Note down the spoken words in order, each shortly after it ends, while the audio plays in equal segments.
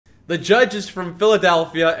The judge is from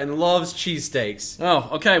Philadelphia and loves cheesesteaks.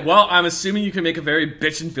 Oh, okay. Well, I'm assuming you can make a very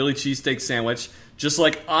bitchin' Philly cheesesteak sandwich, just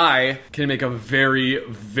like I can make a very,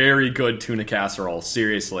 very good tuna casserole.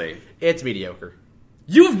 Seriously. It's mediocre.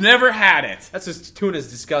 You've never had it. That's just tuna's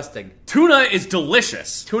disgusting. Tuna is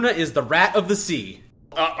delicious. Tuna is the rat of the sea.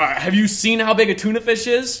 Have you seen how big a tuna fish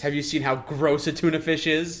is? Have you seen how gross a tuna fish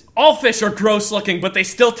is? All fish are gross looking, but they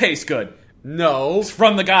still taste good. No. It's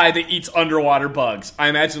from the guy that eats underwater bugs. I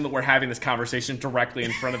imagine that we're having this conversation directly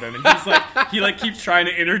in front of him, and he keeps trying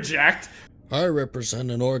to interject. I represent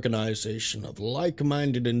an organization of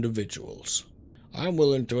like-minded individuals. I'm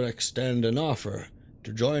willing to extend an offer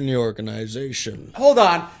to join the organization. Hold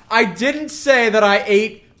on. I didn't say that I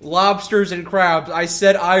ate lobsters and crabs. I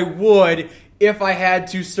said I would if I had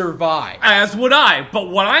to survive. As would I. But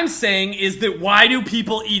what I'm saying is that why do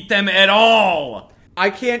people eat them at all? I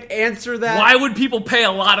can't answer that. Why would people pay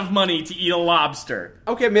a lot of money to eat a lobster?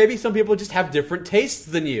 Okay, maybe some people just have different tastes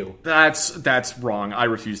than you. That's wrong. I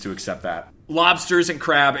refuse to accept that. Lobsters and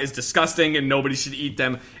crab is disgusting and nobody should eat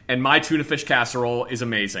them, and my tuna fish casserole is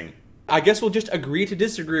amazing. I guess we'll just agree to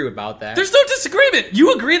disagree about that. There's no disagreement.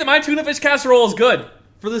 You agree that my tuna fish casserole is good.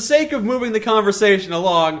 For the sake of moving the conversation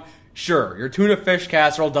along, sure, your tuna fish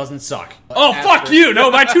casserole doesn't suck. Oh, fuck you!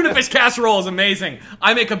 No, my tuna fish casserole is amazing.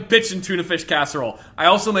 I make a bitchin' tuna fish casserole. I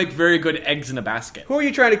also make very good eggs in a basket. Who are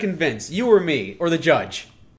you trying to convince? You or me? Or the judge?